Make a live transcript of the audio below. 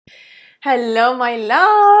Hello, my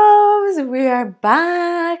loves! We are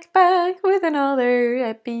back with another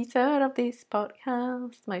episode of this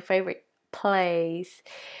podcast. My favorite place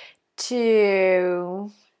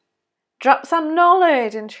to drop some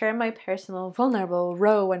knowledge and share my personal, vulnerable,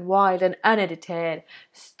 raw and wild and unedited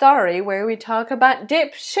story where we talk about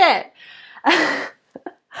deep shit. I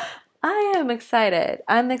am excited.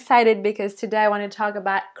 I'm excited because today I want to talk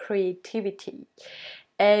about creativity.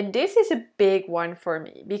 And this is a big one for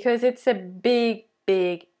me because it's a big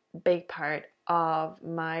part of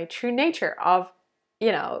my true nature of,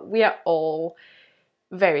 we are all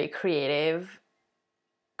very creative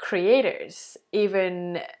creators.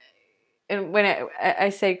 Even and when I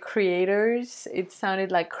say creators, it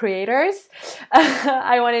sounded like creators.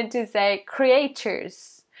 I wanted to say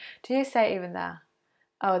creators. Do you say even that?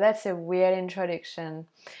 Oh, that's a weird introduction.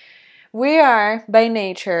 We are by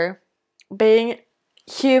nature, being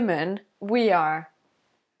human, we are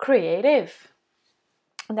creative.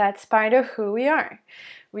 That's part of who we are.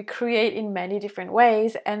 We create in many different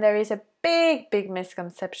ways, and there is a big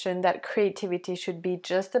misconception that creativity should be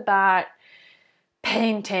just about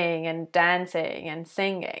painting and dancing and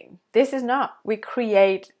singing. This is not. We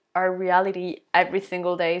create our reality every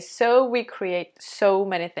single day, so we create so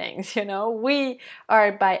many things. We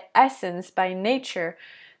are by essence, by nature,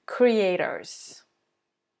 creators.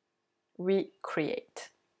 We create.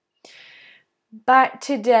 But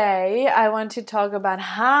today I want to talk about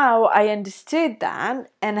how I understood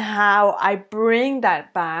that and how I bring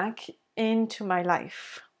that back into my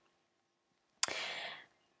life.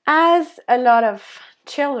 As a lot of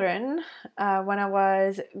children, when I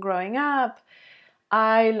was growing up,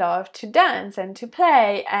 I loved to dance and to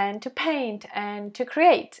play and to paint and to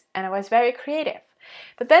create, and I was very creative.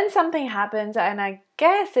 But then something happens, and I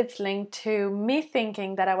guess it's linked to me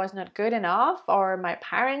thinking that I was not good enough, or my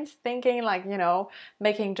parents thinking,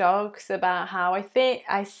 making jokes about how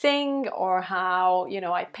I sing, or how,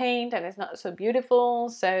 I paint and it's not so beautiful,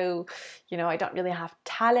 so, I don't really have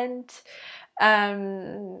talent.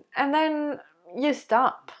 And then you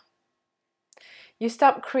stop. You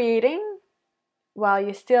stop creating. Well,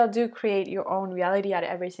 you still do create your own reality at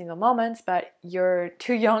every single moment, but you're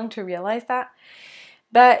too young to realize that.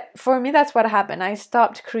 But for me, that's what happened. I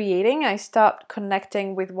stopped creating. I stopped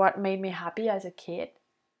connecting with what made me happy as a kid.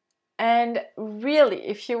 And really,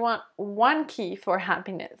 if you want one key for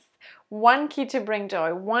happiness, one key to bring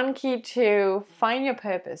joy, one key to find your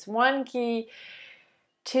purpose, one key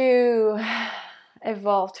to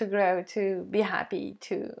evolve, to grow, to be happy,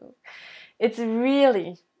 it's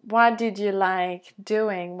really what did you like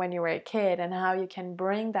doing when you were a kid and how you can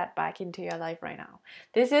bring that back into your life right now.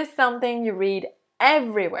 This is something you read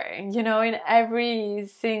everywhere, in every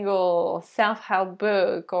single self-help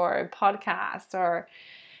book or podcast or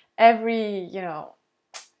every,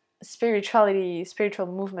 spiritual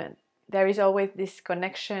movement. There is always this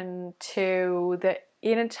connection to the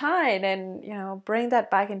inner child and, bring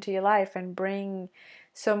that back into your life and bring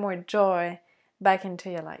some more joy back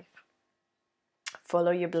into your life.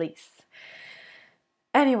 Follow your bliss.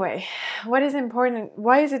 Anyway, what is important?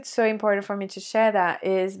 Why is it so important for me to share that?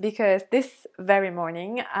 Is because this very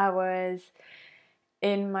morning I was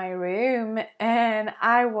in my room and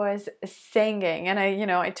I was singing, and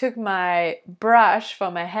I took my brush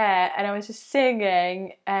for my hair and I was just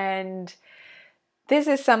singing. And this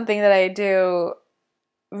is something that I do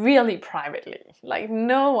really privately. Like,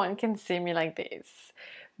 no one can see me like this,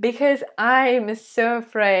 because I'm so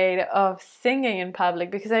afraid of singing in public,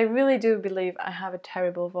 because I really do believe I have a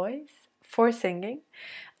terrible voice for singing.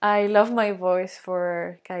 I love my voice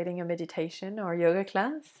for guiding a meditation or yoga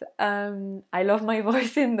class. I love my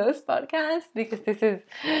voice in those podcasts because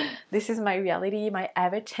this is my reality, my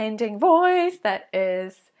ever-changing voice that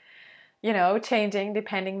is, changing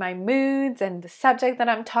depending my moods and the subject that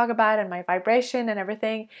I'm talking about and my vibration and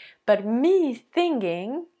everything. But me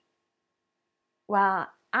singing, well,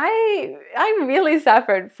 I really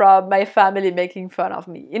suffered from my family making fun of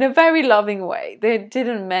me in a very loving way. They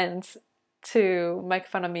didn't meant to make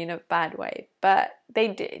fun of me in a bad way, but they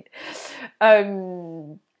did.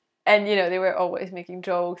 And they were always making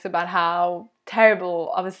jokes about how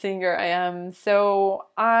terrible of a singer I am. So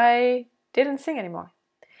I didn't sing anymore.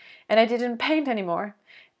 And I didn't paint anymore.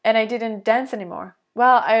 And I didn't dance anymore.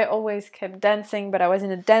 Well, I always kept dancing, but I was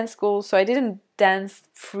in a dance school, so I didn't dance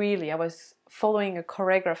freely. I was following a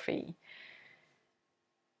choreography.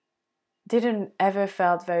 Didn't ever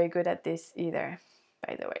felt very good at this either,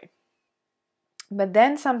 by the way. But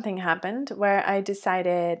then something happened where I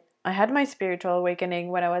decided, I had my spiritual awakening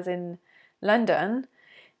when I was in London,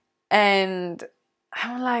 and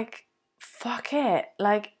I'm like, fuck it.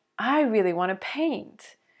 Like, I really want to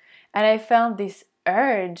paint. And I felt this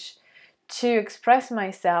urge to express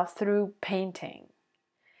myself through painting.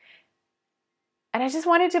 And I just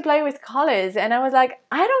wanted to play with colors. And I was like,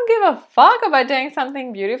 I don't give a fuck about doing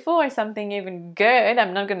something beautiful or something even good.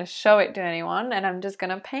 I'm not going to show it to anyone, and I'm just going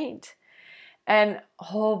to paint. And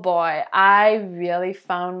oh boy, I really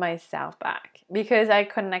found myself back, because I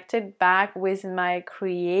connected back with my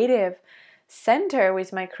creative center,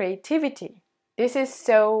 with my creativity. This is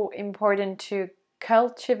so important to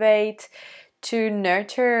cultivate, to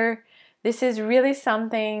nurture. This is really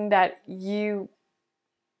something that you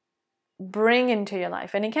bring into your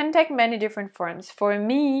life, and it can take many different forms. For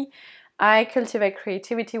me, I cultivate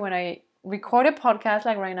creativity when I record a podcast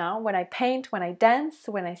like right now, when I paint, when I dance,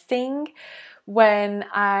 when I sing, when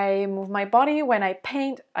I move my body, when I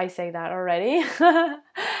paint. I say that already.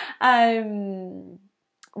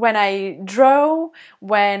 When I draw,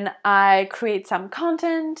 when I create some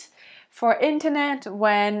content for internet,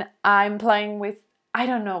 when I'm playing with, I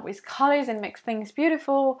don't know, with colors and make things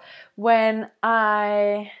beautiful,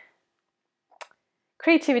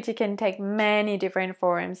 creativity can take many different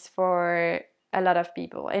forms for a lot of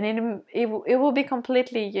people, and it will be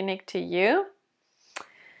completely unique to you.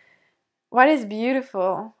 What is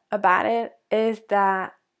beautiful about it is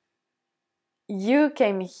that you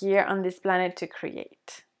came here on this planet to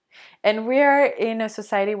create. And we are in a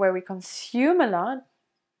society where we consume a lot,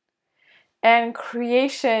 and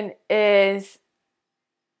creation is,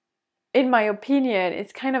 in my opinion,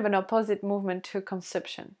 it's kind of an opposite movement to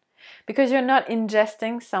consumption. Because you're not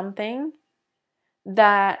ingesting something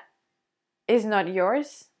that is not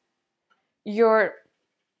yours. You're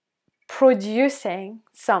producing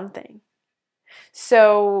something.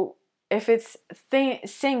 So if it's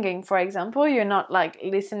singing, for example, you're not like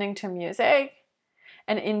listening to music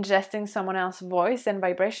and ingesting someone else's voice and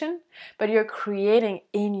vibration, but you're creating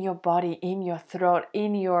in your body, in your throat,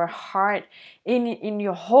 in your heart, in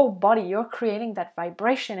your whole body. You're creating that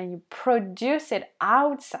vibration and you produce it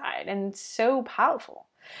outside, and it's so powerful.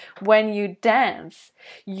 When you dance,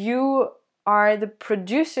 you are the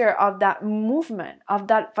producer of that movement, of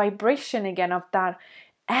that vibration again, of that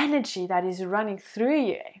energy that is running through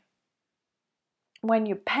you. When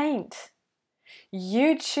you paint,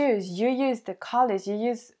 you choose, you use the colors, you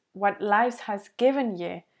use what life has given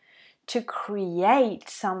you to create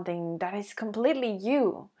something that is completely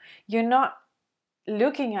you. You're not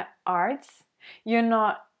looking at arts. You're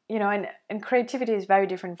not, and creativity is very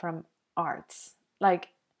different from arts. Like,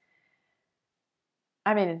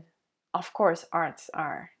 I mean, of course, arts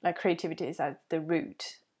are, like, creativity is at the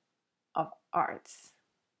root of arts.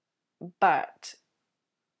 But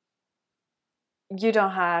you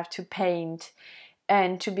don't have to paint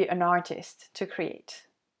and to be an artist to create.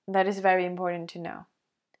 That is very important to know.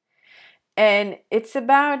 And it's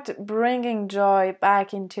about bringing joy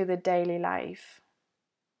back into the daily life.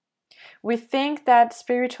 We think that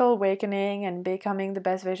spiritual awakening and becoming the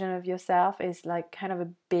best version of yourself is like kind of a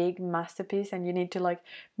big masterpiece, and you need to like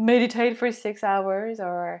meditate for 6 hours,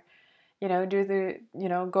 or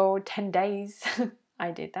go 10 days.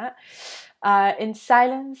 I did that in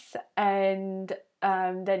silence, and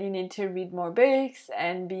that you need to read more books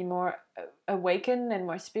and be more awakened and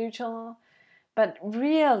more spiritual. But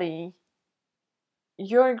really,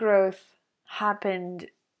 your growth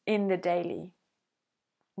happened in the daily.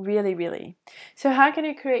 Really, really. So how can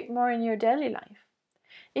you create more in your daily life?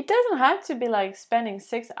 It doesn't have to be like spending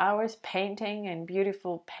 6 hours painting and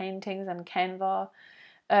beautiful paintings on Canva.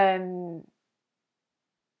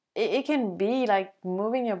 It can be like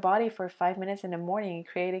moving your body for 5 minutes in the morning and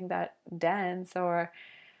creating that dance, or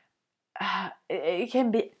it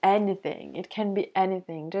can be anything. It can be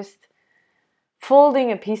anything. Just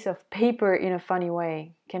folding a piece of paper in a funny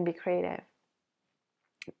way can be creative.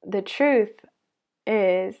 The truth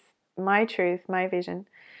is, my vision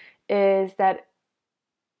is that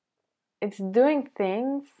it's doing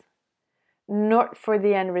things not for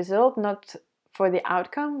the end result, not for the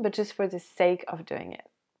outcome, but just for the sake of doing it.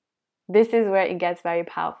 This is where it gets very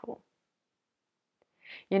powerful.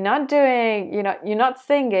 You're not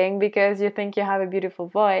singing because you think you have a beautiful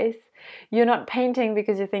voice. You're not painting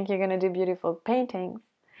because you think you're going to do beautiful paintings,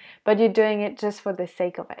 but you're doing it just for the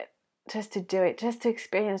sake of it. Just to do it, just to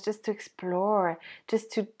experience, just to explore,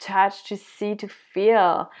 just to touch, to see, to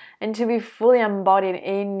feel, and to be fully embodied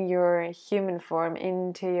in your human form,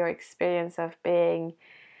 into your experience of being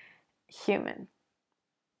human.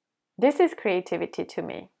 This is creativity to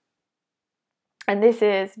me. And this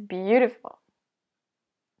is beautiful.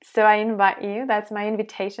 So I invite you, that's my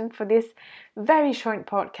invitation for this very short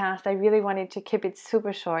podcast. I really wanted to keep it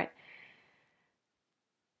super short,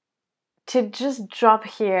 to just drop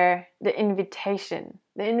here the invitation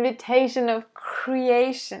the invitation of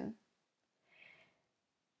creation.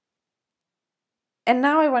 And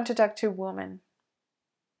now I want to talk to women.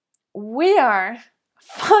 We are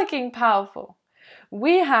fucking powerful.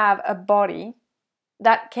 We have a body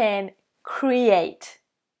that can create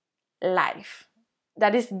life,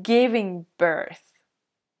 that is giving birth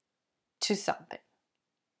to something.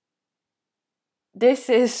 This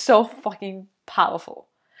is so fucking powerful.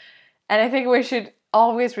 And I think we should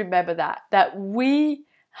always remember that we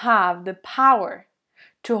have the power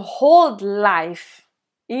to hold life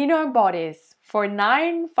in our bodies for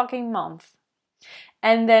 9 fucking months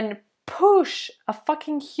and then push a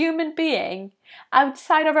fucking human being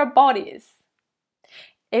outside of our bodies.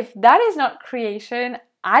 If that is not creation,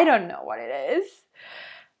 I don't know what it is.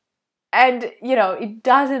 And, it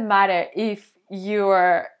doesn't matter if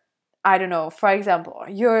you're, I don't know, for example,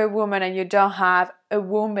 you're a woman and you don't have a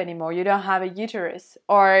womb anymore, you don't have a uterus,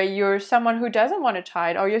 or you're someone who doesn't want a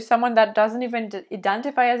child, or you're someone that doesn't even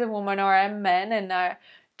identify as a woman or a man and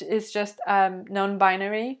is just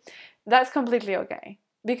non-binary. That's completely okay,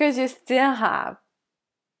 because you still have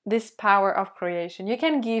this power of creation. You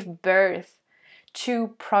can give birth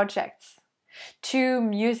to projects, to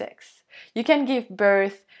musics. You can give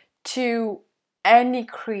birth to any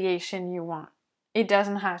creation you want. It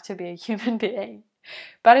doesn't have to be a human being.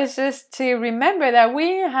 But it's just to remember that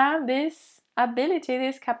we have this ability,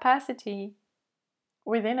 this capacity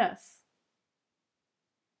within us.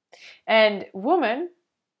 And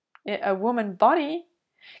a woman body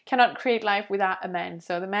cannot create life without a man.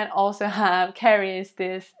 So the man also carries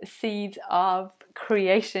this seeds of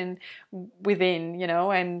creation within,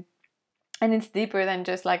 and it's deeper than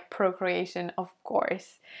just like procreation, of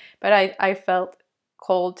course. But I felt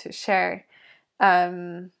called to share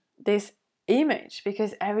this image,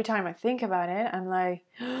 because every time I think about it, I'm like,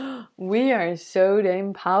 we are so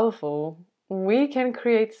damn powerful. We can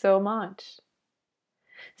create so much.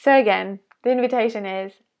 So again, the invitation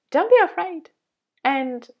is, don't be afraid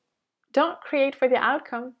and don't create for the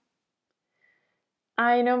outcome.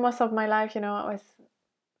 I know most of my life, I was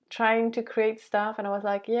trying to create stuff and I was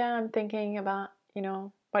like, yeah, I'm thinking about,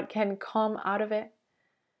 what can come out of it.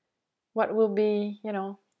 What will be,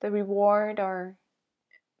 the reward, or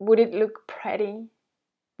would it look pretty?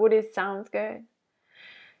 Would it sound good?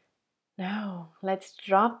 No, let's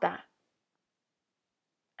drop that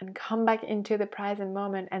and come back into the present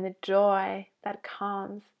moment and the joy that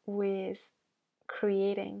comes with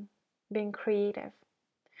creating, being creative.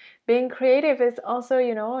 Being creative is also,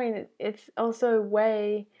 it's also a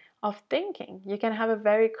way of thinking. You can have a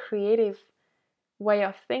very creative way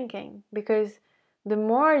of thinking, because the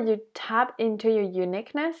more you tap into your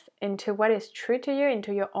uniqueness, into what is true to you,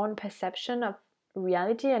 into your own perception of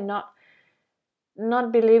reality, and not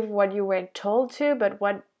believe what you were told to, but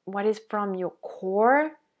what is from your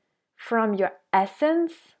core, from your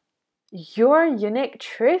essence, your unique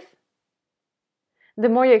truth, the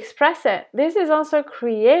more you express it, this is also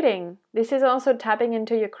creating, this is also tapping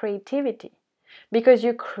into your creativity, because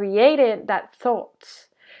you created that thought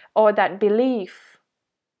or that belief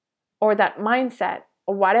or that mindset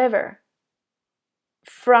or whatever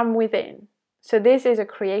from within. So this is a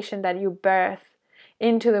creation that you birth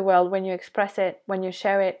into the world when you express it, when you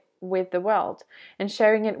share it with the world. And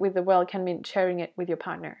sharing it with the world can mean sharing it with your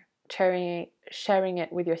partner, sharing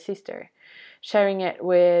it with your sister, sharing it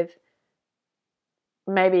with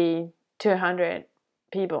maybe 200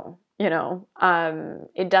 people,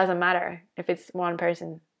 it doesn't matter if it's one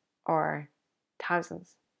person or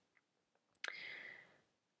thousands.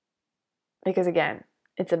 Because again,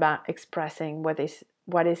 it's about expressing what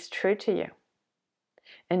is true to you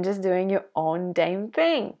and just doing your own damn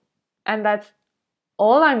thing. And that's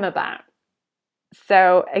all I'm about.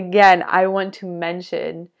 So again, I want to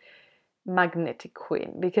mention Magnetic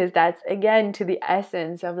Queen, because that's again to the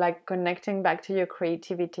essence of like connecting back to your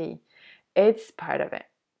creativity. It's part of it.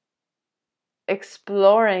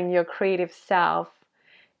 Exploring your creative self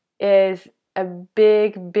is a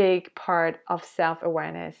big part of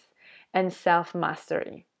self-awareness and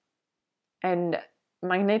self-mastery. And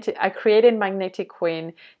I created Magnetic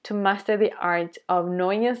Queen to master the art of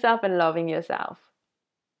knowing yourself and loving yourself.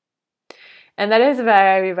 And that is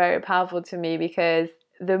very, very powerful to me, because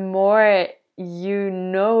the more you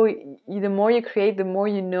know, the more you create, the more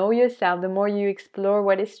you know yourself, the more you explore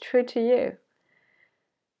what is true to you.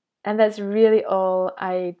 And that's really all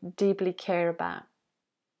I deeply care about,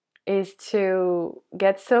 is to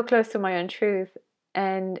get so close to my own truth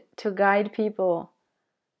and to guide people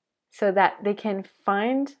so that they can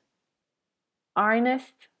find, harness,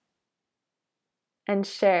 and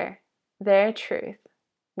share their truth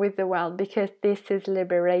with the world, because this is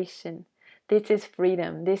liberation. This is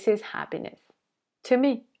freedom. This is happiness. To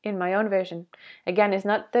me, in my own version. Again, it's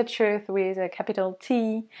not the truth with a capital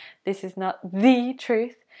T. This is not the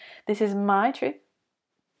truth. This is my truth.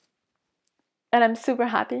 And I'm super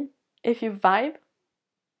happy if you vibe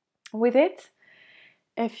with it,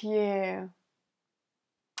 if you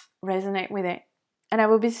resonate with it. And I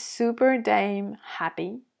will be super damn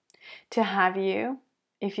happy to have you,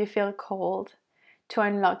 if you feel called, to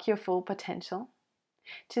unlock your full potential,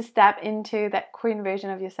 to step into that queen version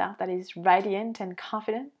of yourself that is radiant and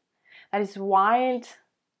confident, that is wild,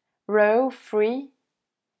 raw, free,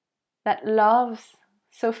 that loves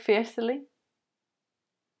so fiercely,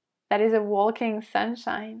 that is a walking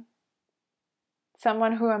sunshine,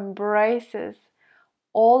 someone who embraces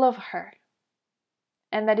all of her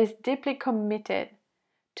and that is deeply committed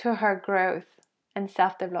to her growth and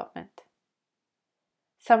self-development.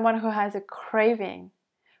 Someone who has a craving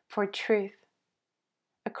for truth,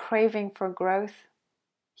 a craving for growth,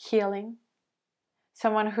 healing.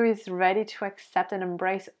 Someone who is ready to accept and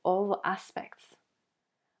embrace all aspects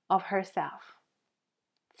of herself,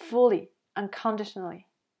 fully, unconditionally.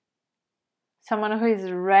 Someone who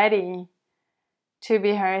is ready to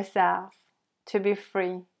be herself, to be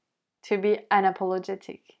free, to be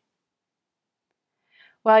unapologetic.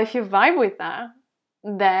 Well, if you vibe with that,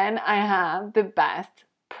 then I have the best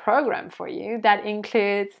program for you that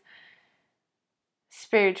includes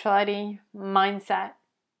spirituality, mindset,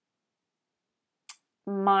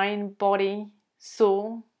 mind, body,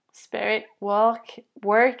 soul, spirit, work.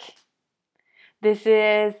 This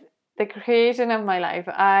is the creation of my life.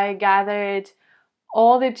 I gathered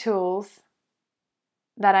all the tools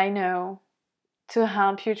that I know to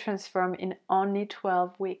help you transform in only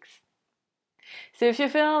 12 weeks. So if you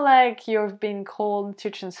feel like you've been called to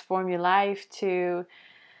transform your life, to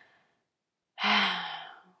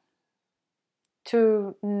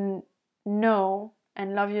know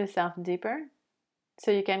and love yourself deeper,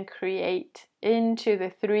 so you can create into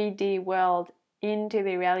the 3D world, into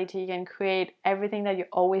the reality, you can create everything that you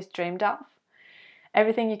always dreamed of,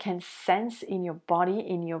 everything you can sense in your body,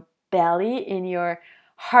 in your belly, in your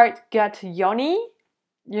heart, gut, yoni,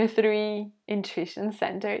 your 3 intuition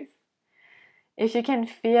centers. If you can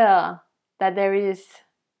feel that there is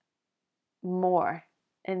more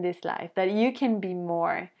in this life, that you can be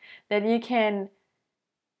more, that you can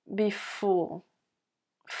be full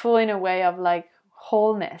in a way of like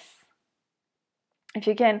wholeness. If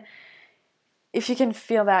you can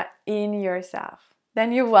feel that in yourself,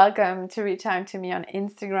 then you're welcome to reach out to me on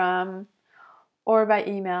Instagram or by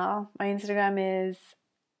email. My Instagram is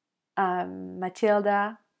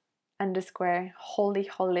Matilda_holy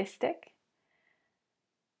holistic.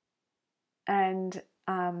 And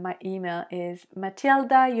my email is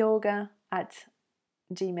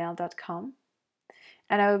matildayoga@gmail.com.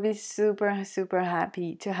 And I will be super, super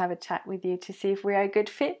happy to have a chat with you to see if we are a good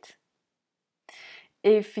fit.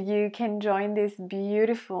 If you can join this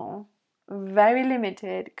beautiful, very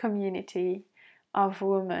limited community of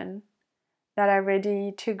women that are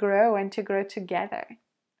ready to grow and to grow together.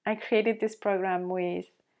 I created this program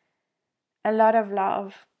with a lot of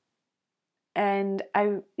love, and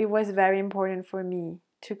it was very important for me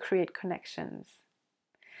to create connections.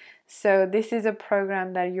 So this is a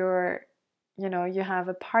program that you have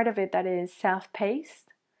a part of it that is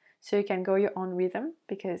self-paced, so you can go your own rhythm,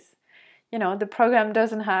 because the program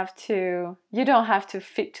doesn't have to, you don't have to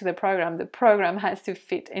fit to the program has to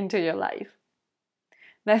fit into your life.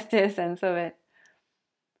 That's the essence of it.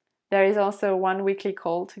 There is also one weekly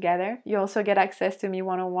call together. You also get access to me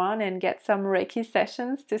one-on-one and get some Reiki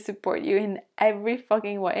sessions to support you in every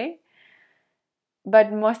fucking way.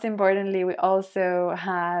 But most importantly, we also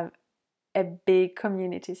have a big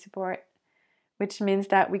community support, which means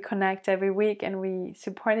that we connect every week and we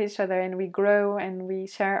support each other and we grow and we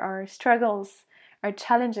share our struggles, our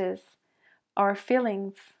challenges, our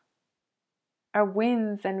feelings, our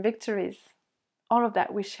wins and victories. All of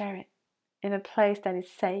that, we share it in a place that is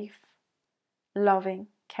safe, loving,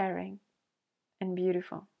 caring, and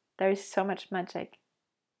beautiful. There is so much magic.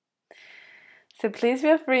 So please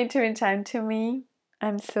feel free to reach out to me.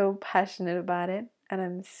 I'm so passionate about it and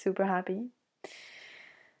I'm super happy.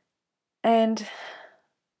 And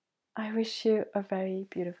I wish you a very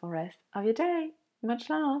beautiful rest of your day. Much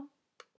love.